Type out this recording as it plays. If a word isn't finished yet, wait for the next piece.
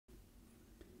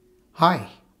Hi,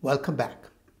 welcome back.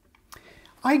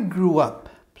 I grew up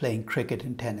playing cricket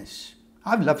and tennis.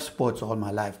 I've loved sports all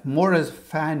my life, more as a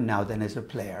fan now than as a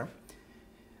player.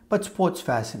 But sports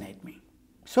fascinate me.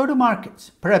 So do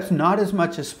markets, perhaps not as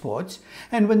much as sports.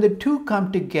 And when the two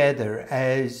come together,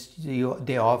 as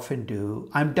they often do,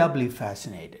 I'm doubly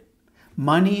fascinated.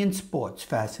 Money in sports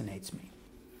fascinates me.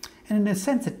 And in a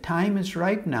sense, the time is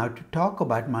right now to talk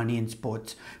about money in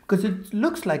sports because it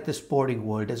looks like the sporting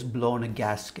world has blown a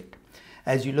gasket.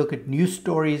 As you look at news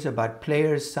stories about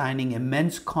players signing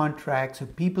immense contracts or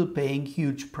people paying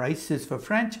huge prices for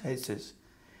franchises,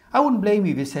 I wouldn't blame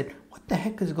you if you said, what the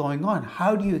heck is going on?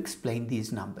 How do you explain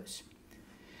these numbers?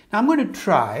 Now I'm going to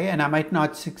try, and I might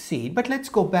not succeed, but let's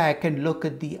go back and look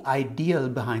at the ideal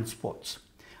behind sports.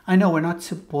 I know we're not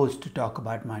supposed to talk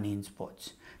about money in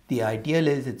sports. The ideal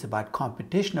is it's about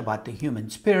competition, about the human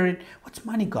spirit. What's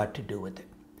money got to do with it?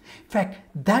 In fact,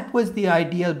 that was the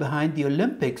ideal behind the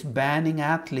Olympics banning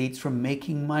athletes from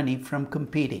making money from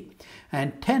competing,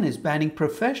 and tennis banning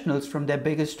professionals from their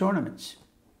biggest tournaments.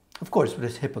 Of course, it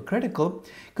was hypocritical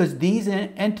because these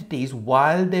entities,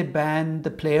 while they banned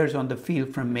the players on the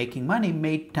field from making money,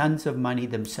 made tons of money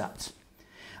themselves.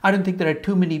 I don't think there are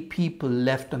too many people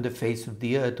left on the face of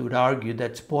the earth who would argue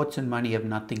that sports and money have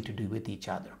nothing to do with each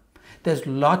other. There's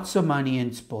lots of money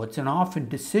in sports, and often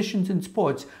decisions in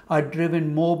sports are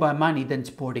driven more by money than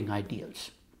sporting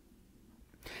ideals.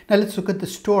 Now let's look at the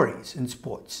stories in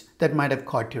sports that might have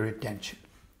caught your attention.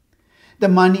 The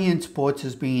money in sports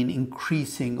has been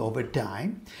increasing over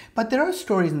time, but there are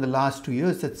stories in the last 2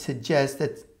 years that suggest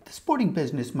that the sporting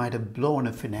business might have blown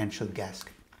a financial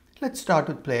gasket. Let's start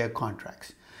with player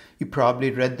contracts. You probably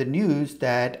read the news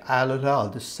that Hilal,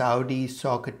 the Saudi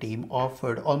soccer team,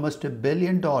 offered almost $1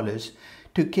 billion to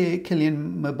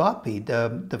Kylian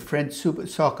Mbappe, the French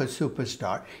soccer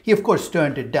superstar. He, of course,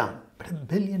 turned it down. But $1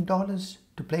 billion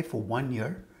to play for 1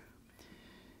 year?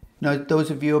 Now, those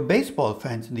of you who are baseball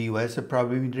fans in the US have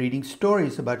probably been reading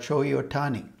stories about Shohei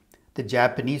Ohtani, the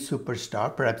Japanese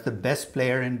superstar, perhaps the best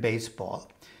player in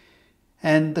baseball,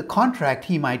 and the contract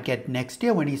he might get next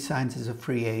year when he signs as a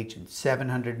free agent,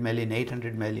 $700 million,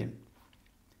 $800 million.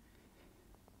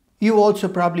 You've also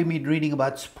probably been reading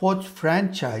about sports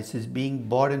franchises being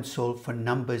bought and sold for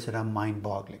numbers that are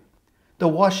mind-boggling. The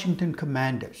Washington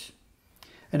Commanders,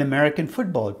 an American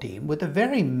football team with a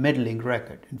very middling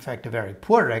record, in fact a very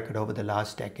poor record over the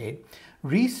last decade,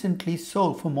 recently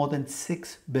sold for more than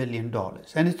 $6 billion.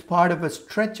 And it's part of a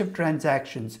stretch of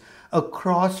transactions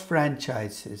across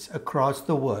franchises across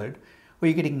the world where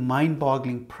you're getting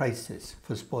mind-boggling prices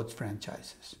for sports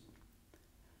franchises.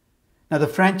 Now the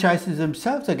franchises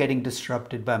themselves are getting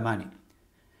disrupted by money.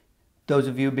 Those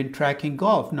of you who've been tracking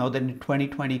golf know that in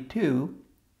 2022,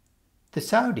 the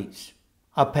Saudis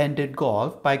upended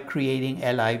golf by creating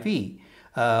LIV,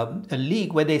 a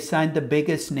league where they signed the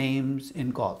biggest names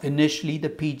in golf. Initially, the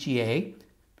PGA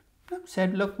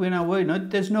said, look,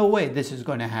 there's no way this is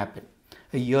going to happen.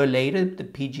 A year later, the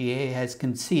PGA has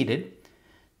conceded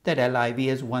that LIV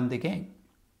has won the game.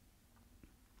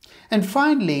 And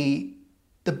finally,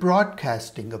 the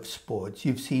broadcasting of sports,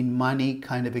 you've seen money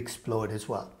kind of explode as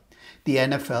well. The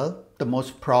NFL, the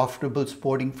most profitable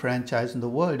sporting franchise in the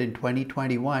world, in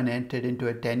 2021 entered into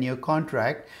a 10-year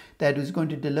contract that was going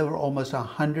to deliver almost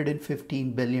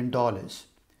 $115 billion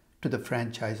to the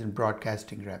franchise in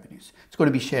broadcasting revenues. It's going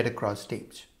to be shared across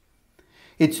states.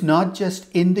 It's not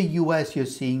just in the US you're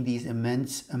seeing these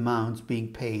immense amounts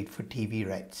being paid for TV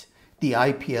rights. The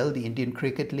IPL, the Indian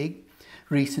Cricket League,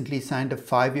 recently signed a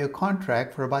 5-year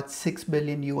contract for about $6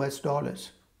 billion US.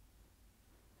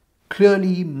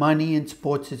 Clearly, money in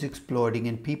sports is exploding,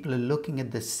 and people are looking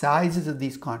at the sizes of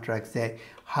these contracts there.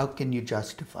 How can you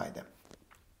justify them?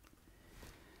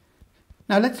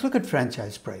 Now let's look at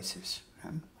franchise prices.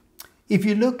 If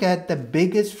you look at the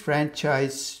biggest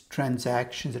franchise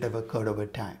transactions that have occurred over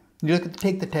time,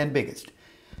 take the 10 biggest.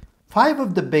 5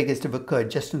 of the biggest have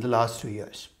occurred just in the last 2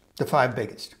 years. The 5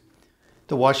 biggest.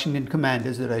 The Washington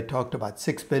Commanders that I talked about,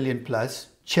 $6 billion plus.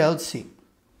 Chelsea,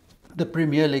 the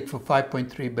Premier League for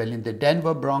 $5.3 billion, the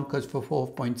Denver Broncos for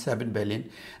 $4.7 billion,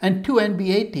 and 2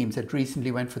 NBA teams that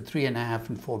recently went for $3.5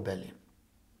 and $4 billion.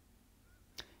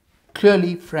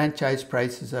 Clearly, franchise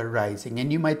prices are rising,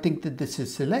 and you might think that this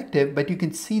is selective, but you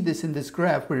can see this in this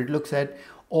graph where it looks at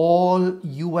all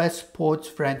US sports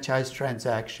franchise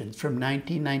transactions from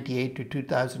 1998 to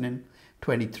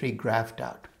 2023 graphed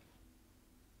out.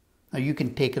 Now you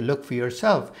can take a look for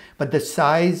yourself, but the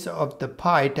size of the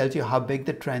pie tells you how big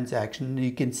the transaction, and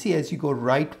you can see as you go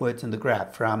rightwards in the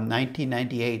graph from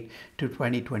 1998 to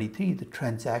 2023, the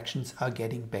transactions are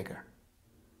getting bigger.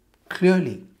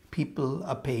 Clearly, people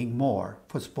are paying more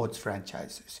for sports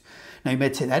franchises. Now, you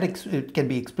might say that it can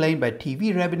be explained by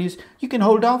TV revenues. You can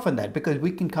hold off on that because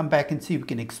we can come back and see, we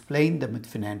can explain them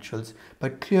with financials.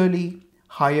 But clearly,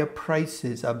 higher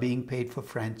prices are being paid for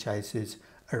franchises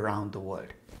around the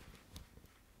world.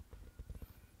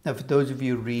 Now, for those of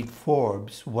you who read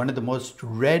Forbes, one of the most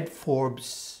read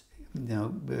Forbes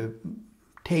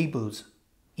tables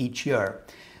each year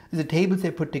is the tables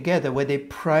they put together where they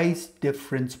price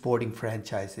different sporting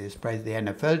franchises, price the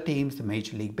NFL teams, the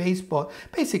Major League Baseball.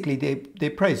 Basically, they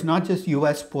price not just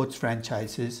US sports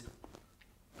franchises,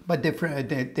 but they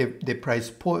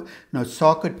price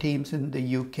soccer teams in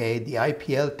the UK, the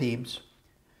IPL teams.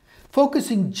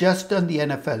 Focusing just on the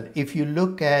NFL, if you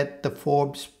look at the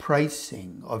Forbes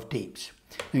pricing of teams,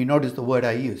 now you notice the word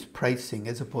I use, pricing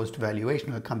as opposed to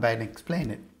valuation. I'll come back and explain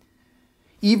it.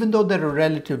 Even though there are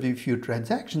relatively few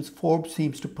transactions, Forbes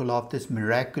seems to pull off this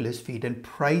miraculous feat and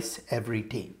price every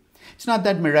team. It's not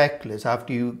that miraculous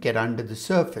after you get under the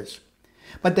surface,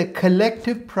 but the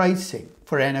collective pricing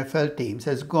for NFL teams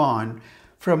has gone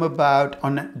from about,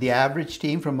 on the average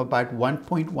team, from about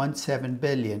 1.17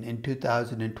 billion in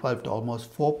 2012 to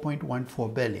almost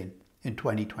 4.14 billion in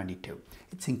 2022.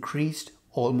 It's increased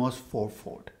almost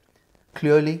fourfold.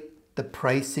 Clearly, the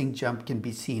pricing jump can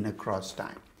be seen across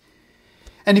time.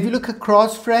 And if you look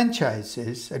across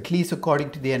franchises, at least according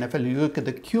to the NFL, you look at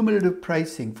the cumulative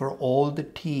pricing for all the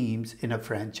teams in a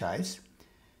franchise,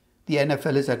 the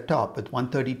NFL is at top with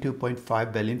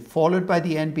 132.5 billion, followed by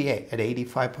the NBA at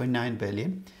 85.9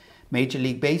 billion, Major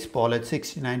League Baseball at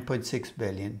 69.6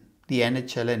 billion. The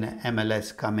NHL and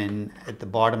MLS come in at the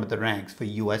bottom of the ranks for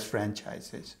US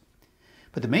franchises.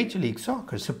 But the Major League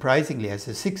Soccer surprisingly has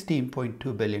a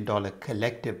 $16.2 billion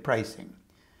collective pricing.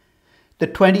 The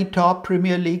 20 top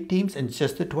Premier League teams, and it's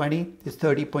just the 20, is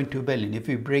 30.2 billion. If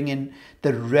we bring in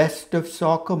the rest of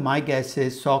soccer, my guess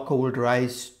is soccer will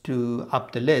rise to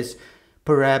up the list,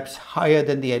 perhaps higher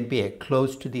than the NBA,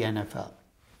 close to the NFL.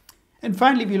 And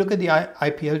finally, if you look at the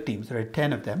IPL teams, there are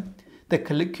 10 of them, the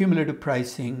cumulative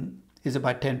pricing is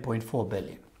about 10.4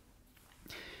 billion.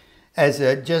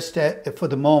 For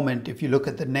the moment, if you look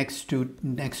at the next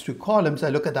two columns, I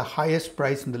look at the highest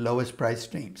price and the lowest price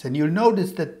teams. And you'll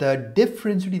notice that the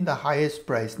difference between the highest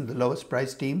price and the lowest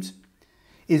price teams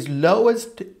is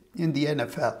lowest in the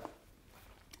NFL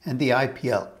and the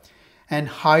IPL and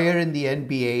higher in the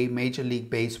NBA, Major League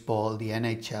Baseball, the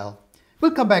NHL.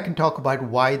 We'll come back and talk about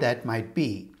why that might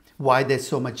be, why there's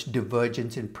so much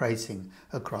divergence in pricing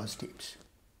across teams.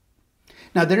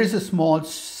 Now, there is a small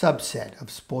subset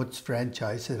of sports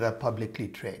franchises that are publicly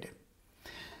traded.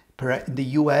 In the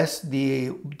US,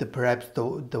 perhaps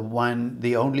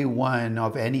the only one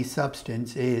of any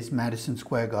substance is Madison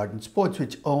Square Garden Sports,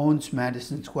 which owns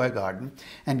Madison Square Garden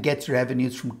and gets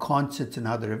revenues from concerts and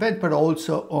other events, but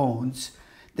also owns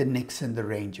the Knicks and the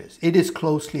Rangers. It is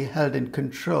closely held and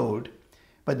controlled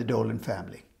by the Dolan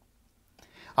family.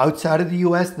 Outside of the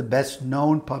US, the best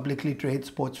known publicly traded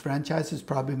sports franchise is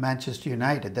probably Manchester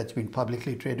United. That's been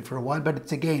publicly traded for a while, but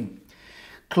it's again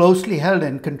closely held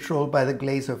and controlled by the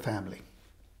Glazer family.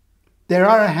 There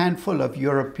are a handful of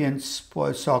European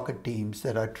soccer teams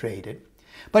that are traded,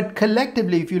 but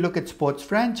collectively, if you look at sports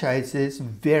franchises,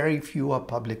 very few are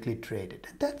publicly traded.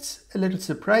 And that's a little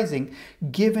surprising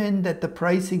given that the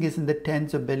pricing is in the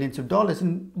tens of billions of dollars,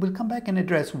 and we'll come back and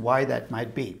address why that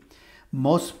might be.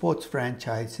 Most sports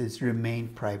franchises remain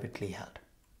privately held.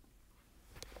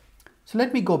 So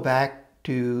let me go back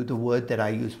to the word that I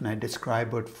used when I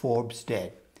described what Forbes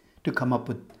did to come up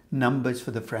with numbers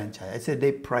for the franchise. I said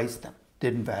they priced them,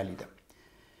 didn't value them.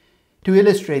 To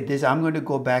illustrate this, I'm going to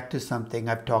go back to something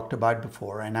I've talked about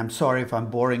before, and I'm sorry if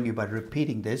I'm boring you by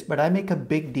repeating this, but I make a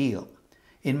big deal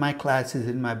in my classes,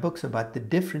 in my books, about the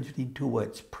difference between two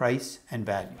words, price and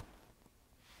value.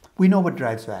 We know what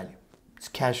drives value. It's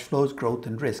cash flows, growth,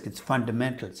 and risk. It's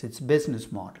fundamentals. It's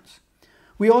business models.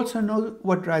 We also know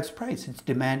what drives price. It's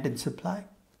demand and supply.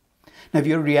 Now, if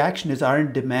your reaction is,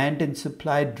 aren't demand and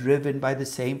supply driven by the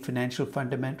same financial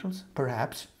fundamentals?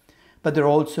 Perhaps. But they're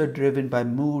also driven by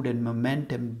mood and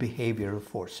momentum behavioral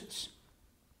forces.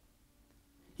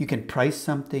 You can price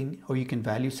something or you can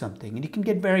value something, and you can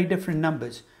get very different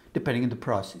numbers depending on the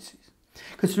processes.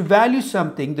 Because to value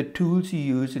something, the tools you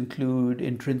use include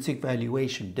intrinsic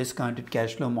valuation, discounted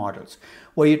cash flow models,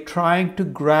 where you're trying to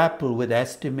grapple with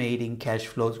estimating cash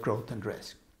flows, growth, and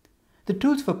risk. The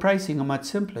tools for pricing are much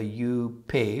simpler. You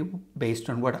pay based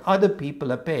on what other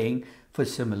people are paying for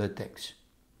similar things.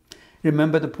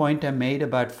 Remember the point I made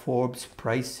about Forbes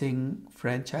pricing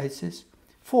franchises?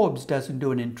 Forbes doesn't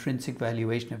do an intrinsic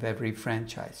valuation of every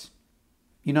franchise.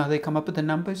 You know how they come up with the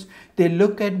numbers? They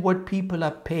look at what people are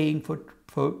paying for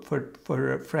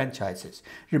for franchises.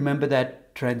 Remember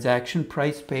that transaction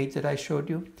price page that I showed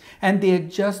you? And they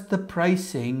adjust the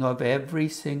pricing of every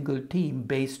single team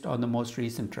based on the most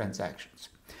recent transactions.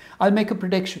 I'll make a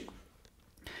prediction.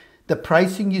 The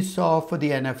pricing you saw for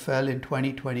the NFL in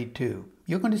 2022,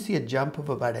 you're going to see a jump of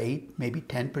about 8, maybe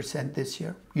 10% this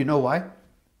year. You know why?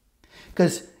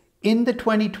 Because in the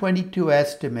 2022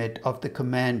 estimate of the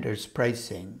Commanders'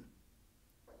 pricing,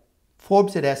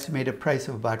 Forbes had estimated a price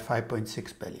of about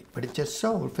 $5.6 billion, but it just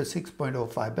sold for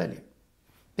 $6.05 billion.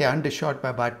 They undershot by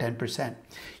about 10%.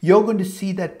 You're going to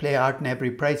see that play out in every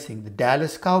pricing. The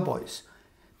Dallas Cowboys,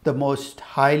 the most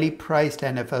highly priced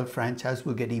NFL franchise,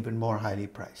 will get even more highly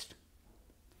priced.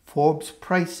 Forbes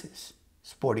prices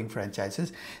sporting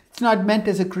franchises. It's not meant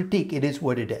as a critique. It is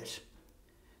what it is.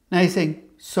 Now you're saying,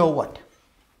 so what?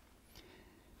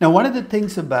 Now, one of the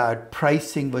things about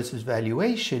pricing versus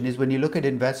valuation is when you look at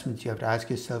investments, you have to ask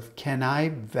yourself, can I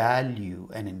value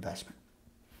an investment?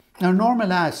 Now,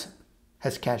 normal asset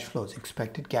has cash flows,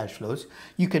 expected cash flows.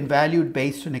 You can value it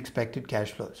based on expected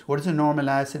cash flows. What is a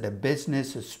normal asset? A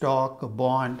business, a stock, a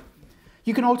bond.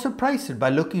 You can also price it by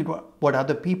looking at what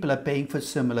other people are paying for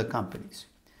similar companies.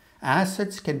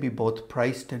 Assets can be both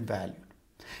priced and valued.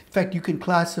 In fact, you can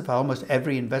classify almost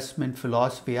every investment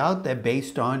philosophy out there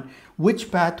based on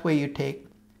which pathway you take.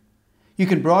 You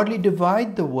can broadly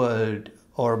divide the world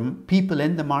or people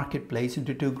in the marketplace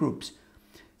into two groups.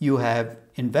 You have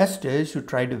investors who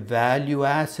try to value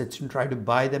assets and try to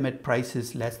buy them at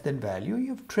prices less than value.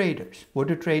 You have traders. What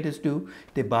do traders do?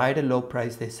 They buy at a low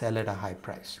price, they sell at a high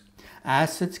price.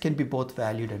 Assets can be both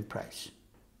valued and priced.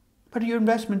 But your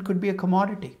investment could be a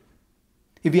commodity.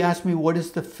 If you ask me what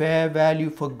is the fair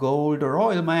value for gold or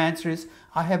oil, my answer is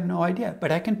I have no idea,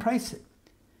 but I can price it.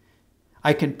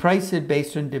 I can price it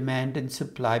based on demand and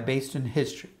supply, based on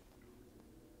history.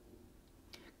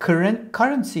 Current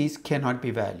currencies cannot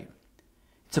be valued.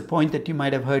 It's a point that you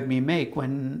might have heard me make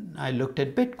when I looked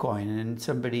at Bitcoin and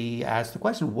somebody asked the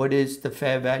question, what is the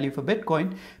fair value for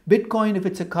Bitcoin? Bitcoin, if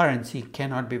it's a currency,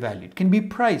 cannot be valued. It can be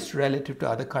priced relative to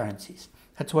other currencies.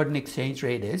 That's what an exchange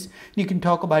rate is. You can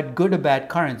talk about good or bad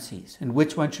currencies and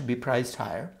which one should be priced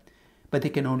higher, but they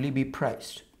can only be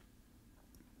priced.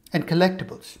 And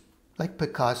collectibles, like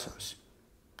Picassos,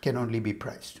 can only be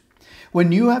priced.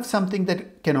 When you have something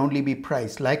that can only be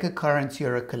priced, like a currency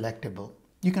or a collectible,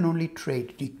 you can only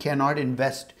trade it. You cannot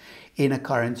invest in a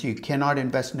currency. You cannot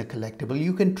invest in a collectible.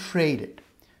 You can trade it.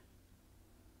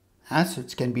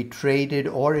 Assets can be traded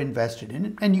or invested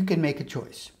in, and you can make a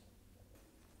choice.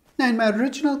 Now, in my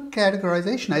original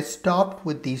categorization, I stopped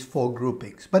with these 4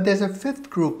 groupings, but there's a 5th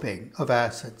grouping of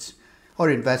assets or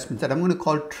investments that I'm going to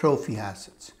call trophy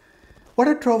assets. What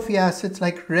are trophy assets?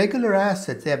 Like regular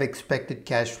assets, they have expected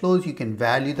cash flows. You can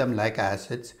value them like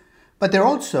assets, but they're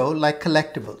also like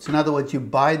collectibles. In other words, you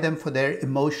buy them for their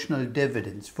emotional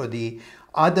dividends, for the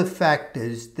other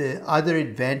factors, the other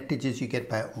advantages you get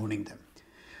by owning them.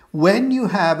 When you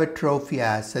have a trophy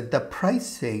asset, the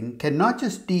pricing cannot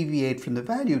just deviate from the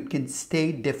value, it can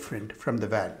stay different from the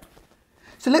value.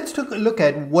 So let's take a look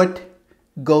at what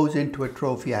goes into a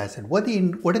trophy asset. What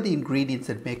are the ingredients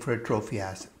that make for a trophy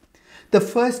asset? The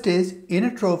first is, in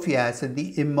a trophy asset,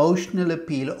 the emotional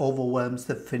appeal overwhelms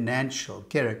the financial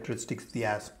characteristics of the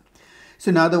asset. So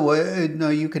in other words,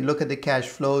 you can look at the cash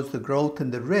flows, the growth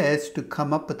and the risk to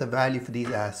come up with the value for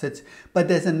these assets. But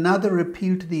there's another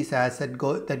appeal to these assets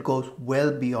that goes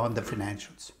well beyond the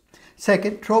financials.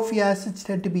 Second, trophy assets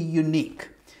tend to be unique.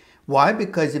 Why?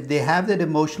 Because if they have that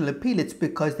emotional appeal, it's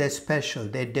because they're special,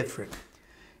 they're different.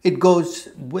 It goes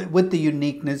with the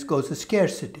uniqueness goes the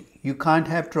scarcity. You can't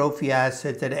have trophy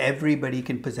assets that everybody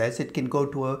can possess. It can go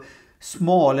to a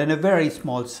small and a very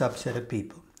small subset of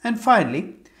people. And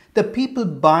finally, the people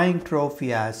buying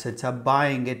trophy assets are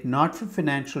buying it not for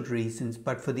financial reasons,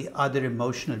 but for the other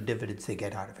emotional dividends they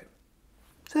get out of it.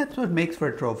 So that's what makes for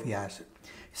a trophy asset.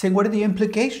 You're saying, what are the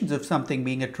implications of something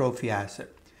being a trophy asset?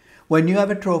 When you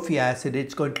have a trophy asset,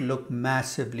 it's going to look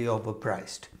massively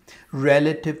overpriced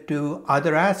relative to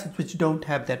other assets which don't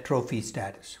have that trophy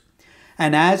status.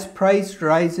 And as price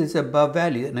rises above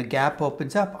value and a gap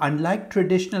opens up, unlike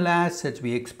traditional assets,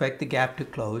 we expect the gap to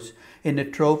close. In a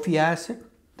trophy asset,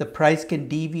 the price can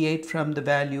deviate from the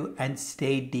value and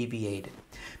stay deviated.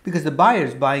 Because the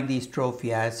buyers buying these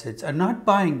trophy assets are not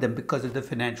buying them because of the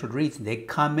financial reason. They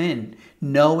come in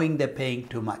knowing they're paying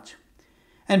too much.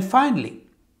 And finally,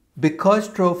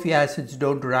 because trophy assets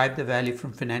don't derive the value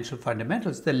from financial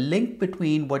fundamentals, the link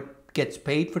between what gets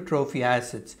paid for trophy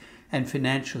assets and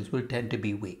financials will tend to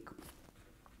be weak.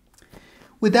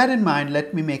 With that in mind,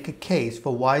 let me make a case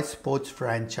for why sports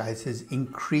franchises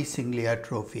increasingly are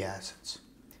trophy assets.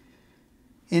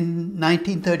 In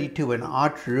 1932, when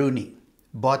Art Rooney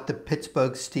bought the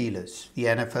Pittsburgh Steelers, the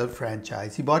NFL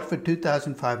franchise, he bought it for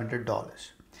 $2,500.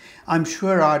 I'm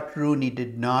sure Art Rooney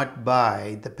did not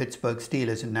buy the Pittsburgh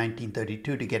Steelers in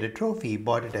 1932 to get a trophy. He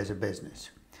bought it as a business.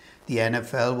 The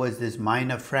NFL was this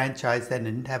minor franchise that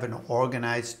didn't have an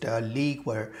organized league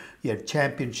where you had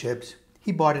championships.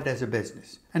 He bought it as a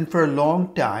business. And for a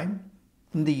long time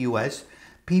in the US,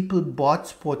 people bought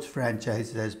sports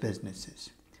franchises as businesses.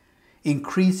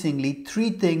 Increasingly, three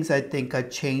things I think are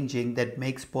changing that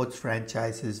make sports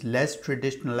franchises less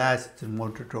traditional assets and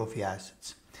more trophy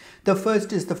assets. The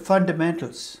first is the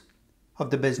fundamentals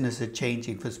of the business are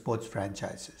changing for sports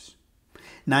franchises.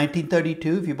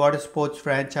 1932, if you bought a sports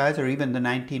franchise, or even the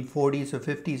 1940s or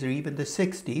 50s or even the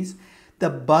 60s, the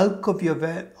bulk of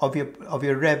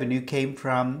your revenue came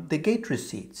from the gate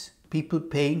receipts, people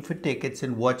paying for tickets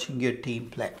and watching your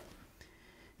team play.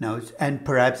 Now, and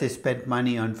perhaps they spent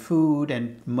money on food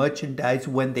and merchandise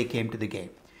when they came to the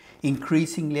game.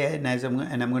 Increasingly, and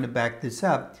I'm going to back this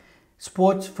up,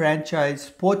 sports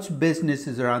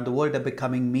businesses around the world are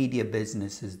becoming media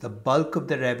businesses. The bulk of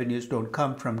the revenues don't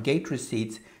come from gate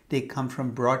receipts, they come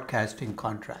from broadcasting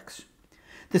contracts.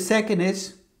 The second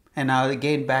is, and I'll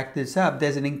again back this up,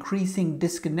 there's an increasing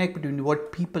disconnect between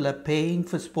what people are paying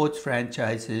for sports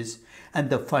franchises and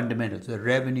the fundamentals, the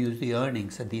revenues, the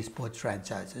earnings of these sports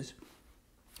franchises.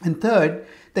 And third,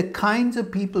 the kinds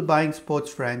of people buying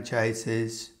sports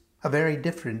franchises are very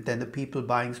different than the people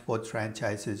buying sports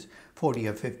franchises 40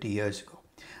 or 50 years ago.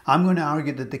 I'm going to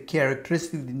argue that the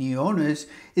characteristic of the new owners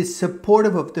is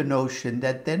supportive of the notion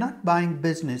that they're not buying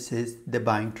businesses, they're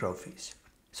buying trophies.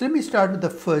 So let me start with the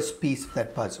first piece of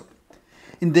that puzzle.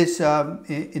 In this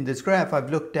graph,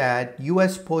 I've looked at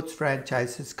US sports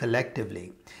franchises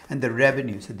collectively and the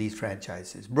revenues of these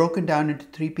franchises, broken down into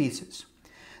three pieces.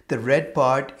 The red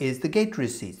part is the gate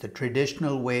receipts, the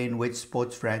traditional way in which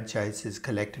sports franchises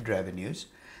collected revenues.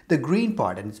 The green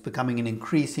part, and it's becoming an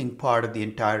increasing part of the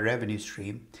entire revenue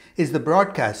stream, is the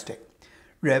broadcasting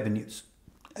revenues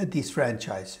at these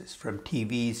franchises from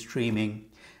TV, streaming.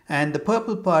 And the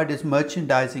purple part is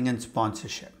merchandising and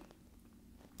sponsorship.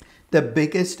 The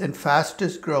biggest and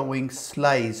fastest growing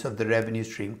slice of the revenue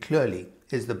stream clearly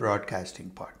is the broadcasting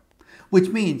part, which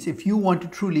means if you want to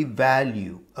truly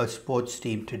value a sports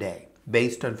team today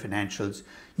based on financials,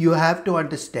 you have to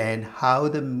understand how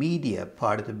the media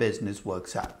part of the business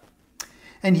works out.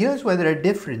 And here's where there are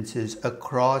differences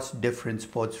across different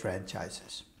sports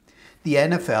franchises. The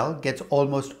NFL gets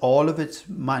almost all of its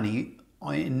money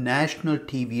in national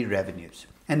TV revenues,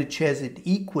 and it shares it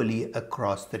equally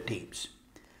across the teams.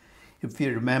 If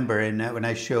you remember, when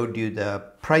I showed you the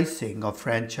pricing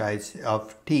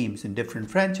of teams in different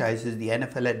franchises, the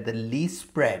NFL had the least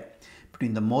spread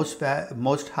between the most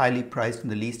highly priced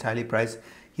and the least highly priced.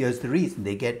 Here's the reason: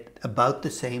 they get about the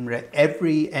same.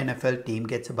 Every NFL team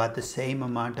gets about the same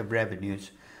amount of revenues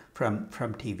from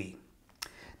TV.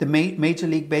 The Major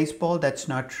League Baseball, that's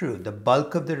not true. The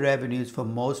bulk of the revenues for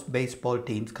most baseball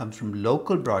teams comes from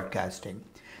local broadcasting.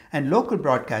 And local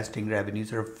broadcasting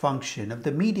revenues are a function of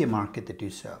the media market that you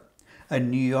serve. A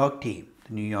New York team,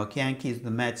 the New York Yankees, the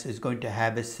Mets, is going to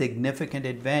have a significant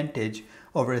advantage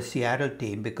over a Seattle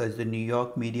team because the New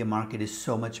York media market is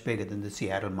so much bigger than the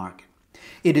Seattle market.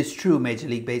 It is true Major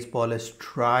League Baseball has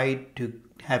tried to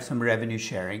have some revenue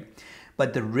sharing,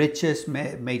 but the richest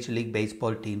Major League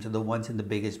Baseball teams are the ones in the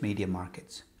biggest media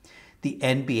markets. The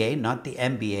NBA, not the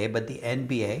NBA, but the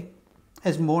NBA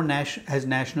has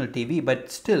national TV,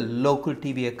 but still local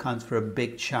TV accounts for a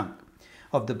big chunk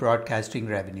of the broadcasting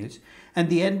revenues. And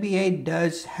the NBA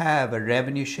does have a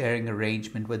revenue sharing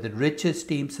arrangement where the richest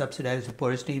teams subsidize the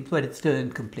poorest teams, but it's still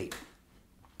incomplete.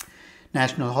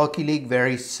 National Hockey League,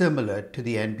 very similar to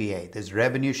the NBA. There's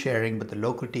revenue sharing, but the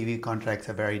local TV contracts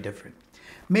are very different.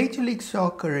 Major League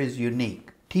Soccer is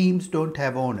unique. Teams don't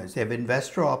have owners. They have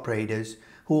investor operators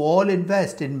who all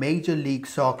invest in Major League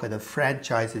Soccer, the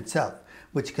franchise itself,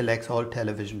 which collects all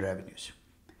television revenues.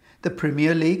 The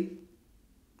Premier League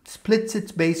splits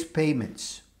its base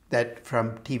payments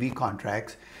from TV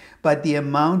contracts, but the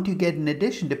amount you get in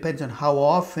addition depends on how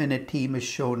often a team is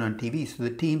shown on TV. So the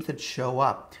teams that show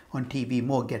up on TV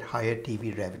more get higher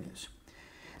TV revenues.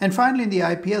 And finally, in the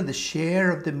IPL, the share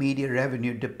of the media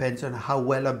revenue depends on how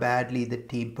well or badly the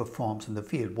team performs on the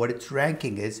field, what its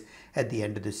ranking is at the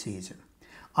end of the season.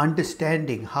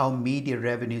 Understanding how media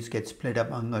revenues get split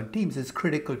up among teams is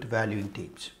critical to valuing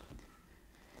teams.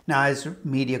 Now, as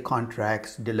media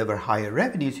contracts deliver higher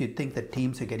revenues, you'd think that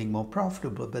teams are getting more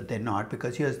profitable, but they're not,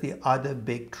 because here's the other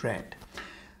big trend.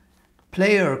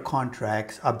 Player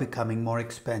contracts are becoming more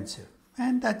expensive.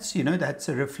 And that's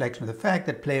a reflection of the fact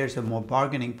that players have more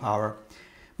bargaining power.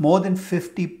 More than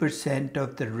 50%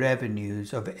 of the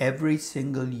revenues of every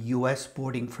single US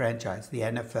sporting franchise, the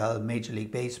NFL, Major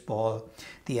League Baseball,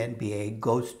 the NBA,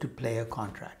 goes to player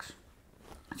contracts.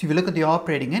 So if you look at the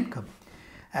operating income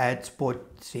at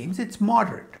sports teams, it's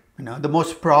moderate. The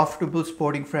most profitable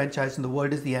sporting franchise in the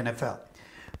world is the NFL,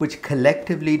 which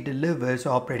collectively delivers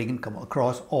operating income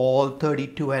across all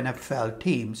 32 NFL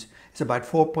teams. It's about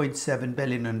 4.7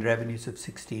 billion on revenues of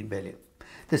 16 billion.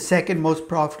 The second most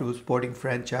profitable sporting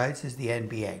franchise is the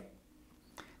NBA.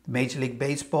 Major League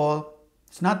Baseball,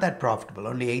 it's not that profitable,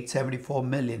 only 874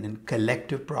 million in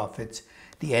collective profits.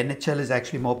 The NHL is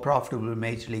actually more profitable than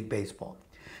Major League Baseball.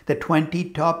 The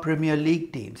 20 top Premier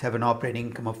League teams have an operating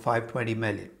income of 520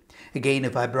 million. Again,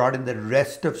 if I brought in the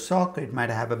rest of soccer, it might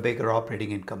have a bigger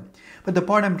operating income. But the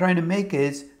point I'm trying to make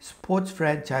is sports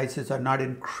franchises are not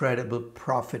incredible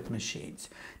profit machines.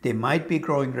 They might be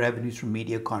growing revenues from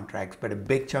media contracts, but a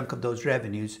big chunk of those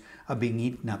revenues are being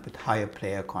eaten up with higher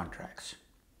player contracts.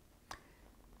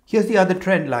 Here's the other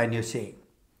trend line you're seeing.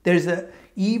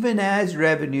 Even as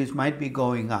revenues might be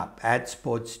going up at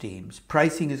sports teams,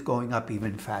 pricing is going up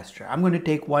even faster. I'm going to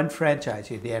take one franchise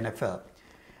here, the NFL,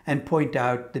 and point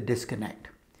out the disconnect.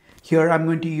 Here I'm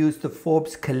going to use the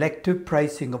Forbes collective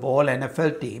pricing of all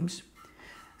NFL teams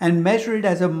and measure it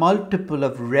as a multiple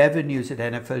of revenues at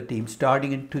NFL teams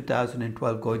starting in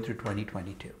 2012 going through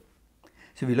 2022.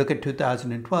 So if you look at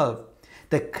 2012,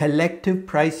 the collective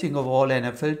pricing of all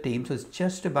NFL teams was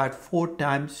just about 4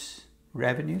 times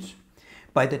revenues.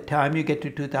 By the time you get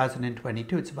to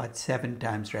 2022, it's about 7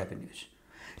 times revenues.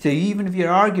 So even if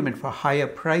your argument for higher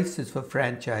prices for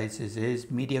franchises is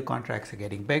media contracts are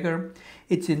getting bigger,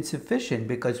 it's insufficient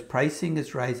because pricing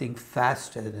is rising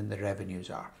faster than the revenues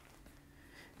are.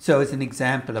 So as an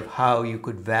example of how you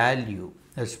could value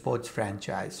a sports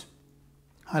franchise,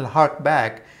 I'll hark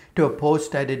back to a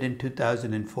post I did in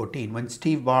 2014 when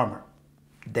Steve Ballmer,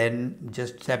 then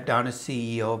just stepped down as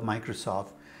CEO of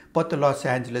Microsoft, bought the Los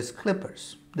Angeles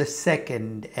Clippers, the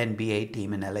second NBA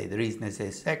team in LA. The reason I say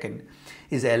second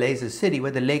is LA is a city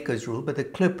where the Lakers rule, but the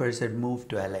Clippers had moved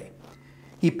to LA.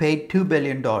 He paid $2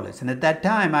 billion. And at that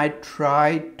time, I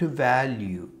tried to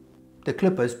value the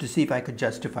Clippers to see if I could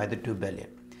justify the $2 billion.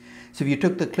 So if you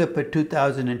took the Clipper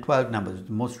 2012 numbers,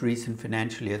 the most recent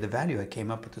financial year, the value I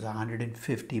came up with was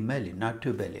 $150 million, not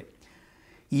 $2 billion.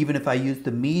 Even if I used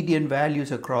the median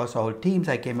values across all teams,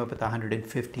 I came up with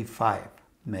 $155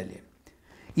 million.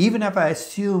 Even if I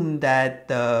assumed that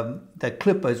the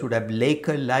Clippers would have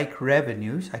Laker-like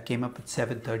revenues, I came up with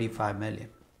 $735 million.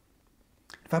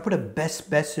 If I put a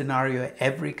best scenario,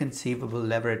 every conceivable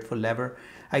lever for lever,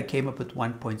 I came up with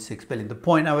 $1.6 billion. The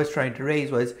point I was trying to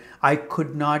raise was I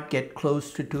could not get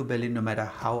close to $2 billion no matter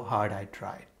how hard I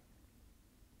tried.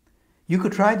 You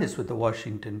could try this with the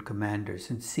Washington Commanders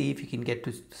and see if you can get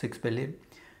to $6 billion.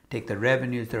 Take the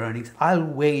revenues, the earnings. I'll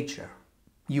wager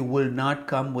you will not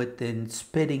come within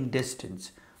spitting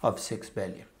distance of $6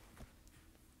 billion.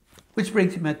 Which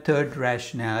brings me to my third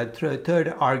rationale, third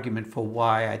argument for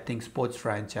why I think sports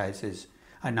franchises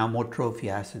are now more trophy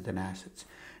assets than assets.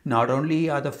 Not only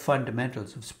are the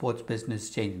fundamentals of sports business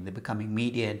changing, they're becoming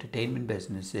media entertainment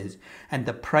businesses, and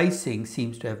the pricing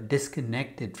seems to have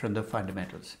disconnected from the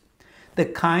fundamentals. The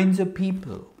kinds of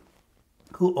people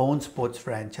who own sports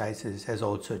franchises has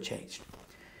also changed.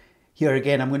 Here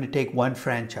again, I'm going to take one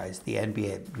franchise, the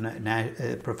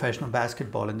NBA, professional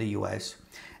basketball in the US,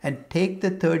 and take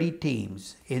the 30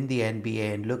 teams in the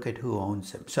NBA and look at who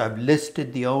owns them. So I've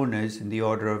listed the owners in the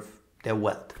order of their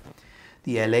wealth.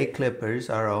 The LA Clippers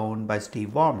are owned by Steve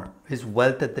Ballmer. His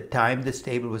wealth at the time this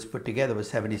table was put together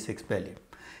was $76 billion.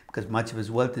 Because much of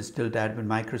his wealth is still tied with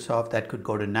Microsoft, that could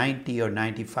go to 90 or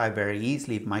 95 very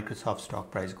easily if Microsoft's stock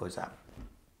price goes up.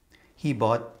 He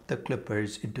bought the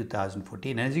Clippers in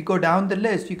 2014. And as you go down the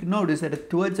list, you can notice that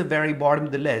towards the very bottom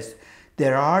of the list,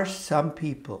 there are some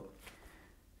people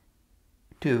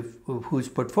to whose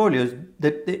portfolios,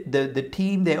 the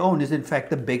team they own is in fact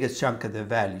the biggest chunk of their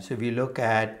value. So if you look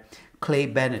at Clay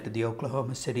Bennett of the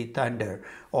Oklahoma City Thunder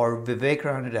or Vivek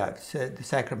Ranadive, the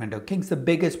Sacramento Kings, the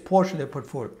biggest portion of their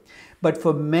portfolio. But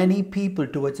for many people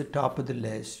towards the top of the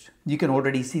list, you can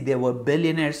already see there were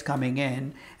billionaires coming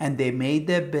in and they made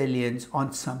their billions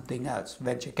on something else.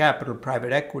 Venture capital,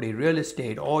 private equity, real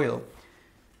estate, oil.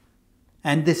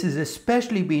 And this has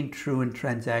especially been true in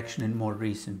transaction in more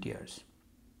recent years.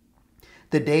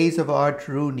 The days of Art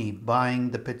Rooney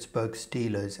buying the Pittsburgh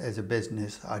Steelers as a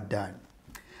business are done.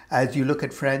 As you look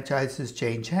at franchises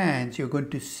change hands, you're going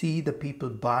to see the people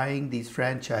buying these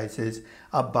franchises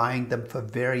are buying them for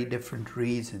very different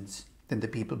reasons than the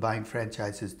people buying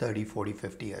franchises 30, 40,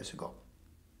 50 years ago.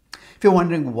 If you're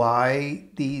wondering why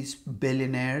these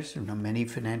billionaires, many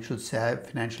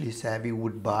financially savvy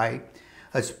would buy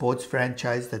a sports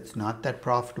franchise that's not that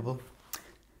profitable,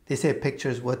 they say a picture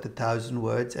is worth 1,000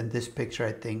 words, and this picture,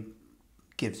 I think,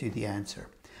 gives you the answer.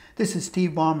 This is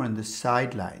Steve Ballmer on the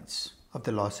sidelines of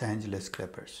the Los Angeles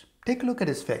Clippers. Take a look at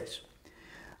his face.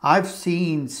 I've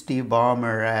seen Steve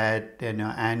Ballmer at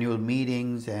annual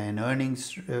meetings and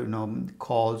earnings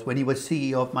calls when he was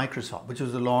CEO of Microsoft, which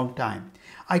was a long time.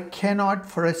 I cannot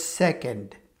for a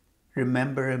second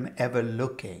remember him ever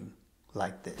looking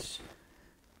like this.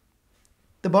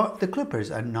 The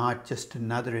Clippers are not just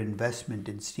another investment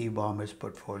in Steve Ballmer's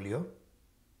portfolio.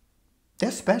 They're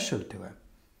special to him.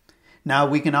 Now,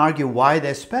 we can argue why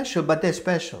they're special, but they're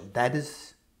special. That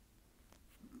is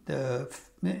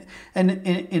and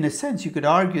in a sense, you could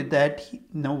argue that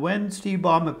when Steve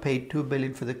Ballmer paid $2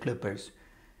 billion for the Clippers,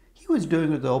 he was doing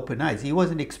it with open eyes. He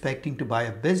wasn't expecting to buy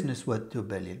a business worth $2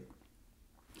 billion.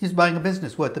 He's buying a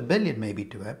business worth $1 billion maybe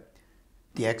to him.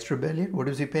 The extra $1 billion, what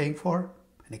was he paying for?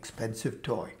 An expensive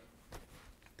toy.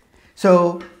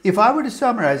 So if I were to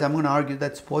summarize, I'm going to argue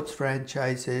that sports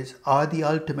franchises are the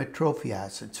ultimate trophy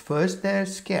assets. First, they're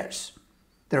scarce.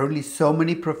 There are only so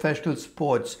many professional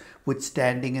sports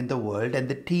withstanding in the world, and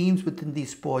the teams within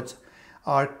these sports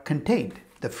are contained.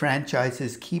 The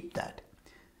franchises keep that.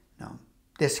 No,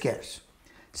 they're scarce.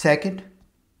 Second,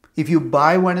 if you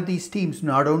buy one of these teams,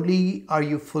 not only are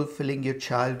you fulfilling your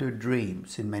childhood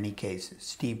dreams in many cases.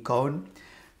 Steve Cohen,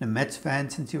 a Mets fan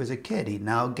since he was a kid, he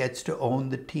now gets to own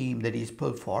the team that he's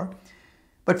pulled for.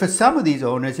 But for some of these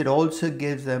owners, it also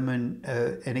gives them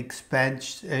an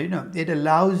expansion. It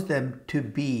allows them to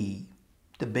be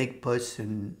the big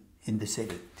person in the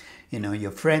city.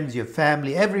 Your friends, your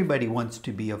family, everybody wants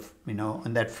to be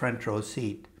on that front row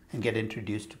seat and get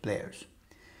introduced to players.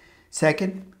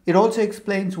 Second, it also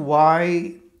explains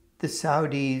why the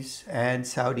Saudis and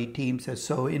Saudi teams are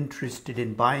so interested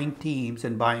in buying teams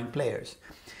and buying players,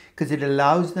 because it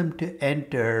allows them to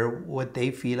enter what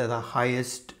they feel are the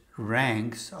highest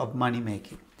ranks of money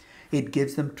making. It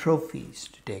gives them trophies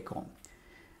to take home.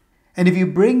 And if you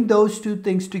bring those two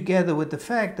things together with the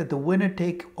fact that the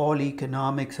winner-take-all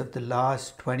economics of the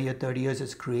last 20 or 30 years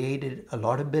has created a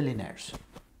lot of billionaires,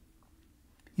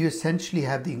 you essentially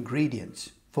have the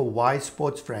ingredients for why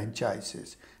sports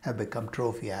franchises have become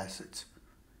trophy assets.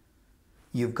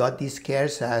 You've got these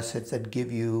scarce assets that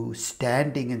give you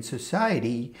standing in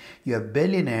society. You have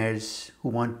billionaires who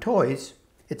want toys.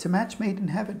 It's a match made in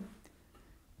heaven.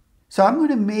 So I'm going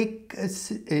to make a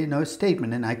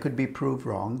statement, and I could be proved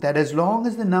wrong, that as long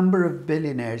as the number of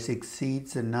billionaires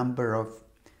exceeds the number of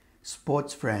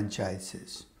sports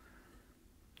franchises,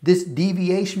 this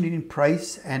deviation in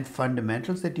price and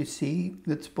fundamentals that you see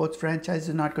with sports franchises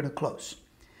is not going to close.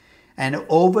 And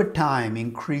over time,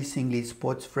 increasingly,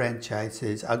 sports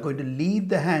franchises are going to leave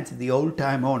the hands of the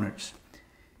old-time owners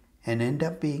and end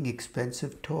up being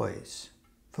expensive toys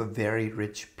for very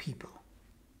rich people.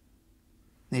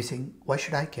 They're saying, why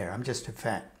should I care? I'm just a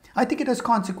fan. I think it has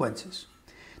consequences.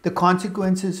 The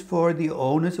consequences for the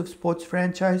owners of sports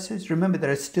franchises, remember,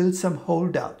 there are still some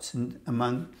holdouts in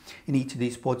each of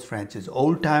these sports franchises,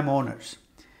 old-time owners.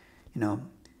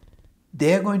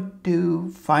 They're going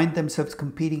to find themselves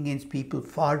competing against people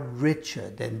far richer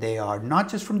than they are, not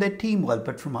just from their team wealth,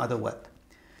 but from other wealth.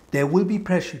 There will be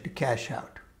pressure to cash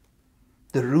out.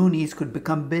 The Rooneys could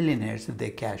become billionaires if they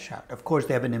cash out. Of course,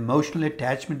 they have an emotional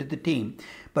attachment to the team,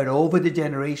 but over the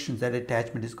generations, that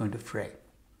attachment is going to fray.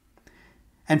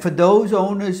 And for those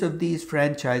owners of these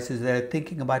franchises that are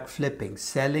thinking about flipping,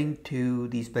 selling to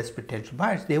these best potential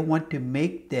buyers, they want to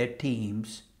make their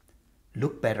teams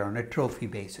look better on a trophy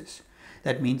basis.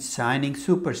 That means signing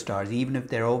superstars, even if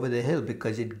they're over the hill,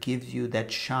 because it gives you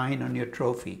that shine on your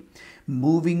trophy.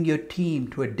 Moving your team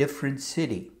to a different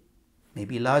city.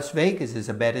 Maybe Las Vegas is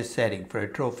a better setting for a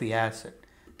trophy asset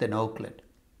than Oakland.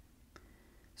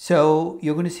 So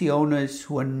you're going to see owners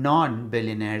who are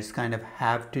non-billionaires kind of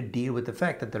have to deal with the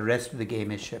fact that the rest of the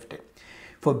game is shifted.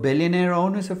 For billionaire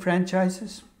owners of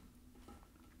franchises,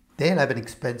 they'll have an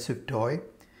expensive toy.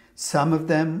 Some of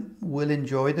them will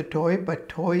enjoy the toy, but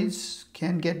toys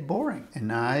can get boring.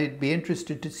 And I'd be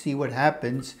interested to see what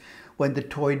happens when the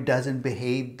toy doesn't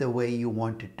behave the way you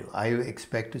want it to. I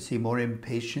expect to see more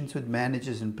impatience with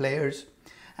managers and players,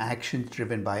 actions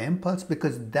driven by impulse,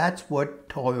 because that's what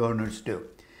toy owners do.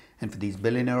 And for these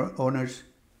billionaire owners,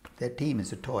 their team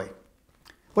is a toy.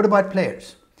 What about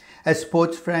players? As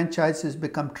sports franchises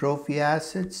become trophy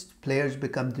assets, players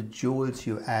become the jewels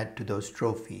you add to those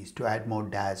trophies to add more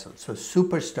dazzle. So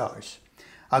superstars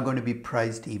are going to be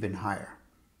priced even higher.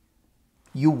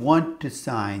 You want to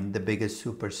sign the biggest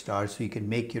superstar so you can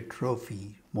make your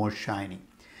trophy more shiny.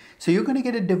 So you're going to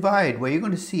get a divide where you're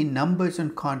going to see numbers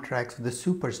and contracts of the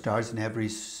superstars in every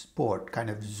sport kind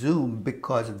of zoom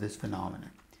because of this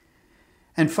phenomenon.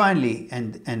 And finally,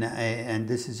 and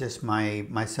this is just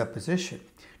my supposition,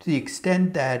 to the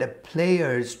extent that a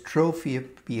player's trophy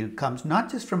appeal comes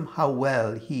not just from how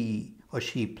well he or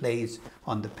she plays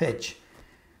on the pitch,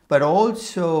 but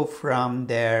also from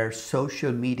their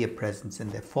social media presence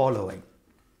and their following.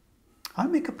 I'll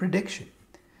make a prediction.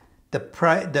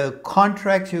 The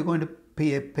contracts you're going to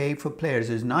pay for players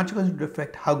is not going to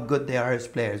reflect how good they are as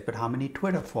players, but how many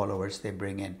Twitter followers they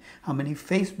bring in, how many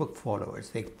Facebook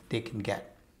followers they can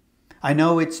get. I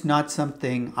know it's not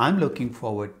something I'm looking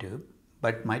forward to,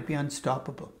 but it might be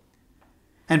unstoppable.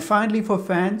 And finally, for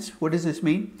fans, what does this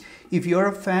mean? If you're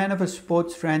a fan of a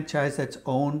sports franchise that's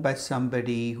owned by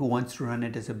somebody who wants to run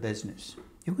it as a business,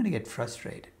 you're going to get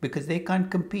frustrated because they can't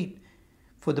compete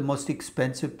for the most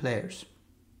expensive players.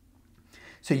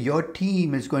 So your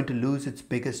team is going to lose its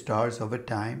biggest stars over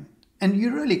time. And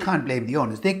you really can't blame the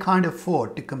owners. They can't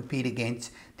afford to compete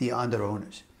against the other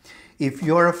owners. If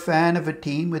you're a fan of a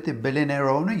team with a billionaire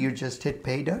owner, you just hit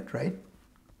pay dirt, right?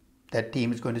 That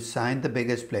team is going to sign the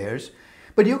biggest players.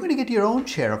 But you're going to get your own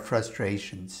share of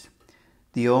frustrations.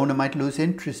 The owner might lose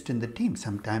interest in the team.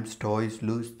 Sometimes toys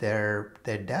lose their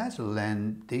dazzle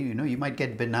and you might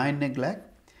get benign neglect.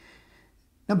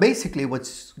 Now basically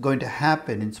what's going to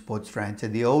happen in sports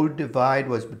franchise, the old divide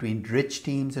was between rich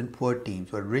teams and poor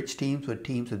teams, where rich teams were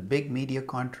teams with big media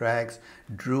contracts,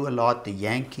 drew a lot, the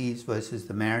Yankees versus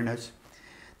the Mariners.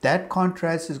 That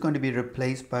contrast is going to be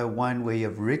replaced by one where you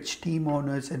have rich team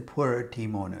owners and poorer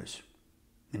team owners.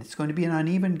 And it's going to be an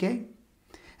uneven game.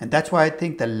 And that's why I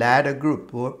think the latter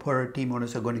group, poorer team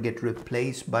owners, are going to get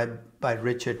replaced by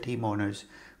richer team owners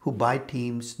who buy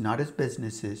teams not as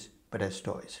businesses, but as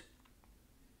toys.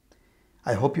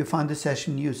 I hope you found this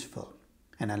session useful,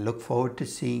 and I look forward to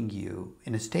seeing you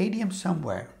in a stadium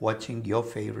somewhere watching your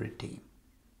favorite team.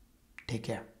 Take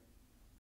care.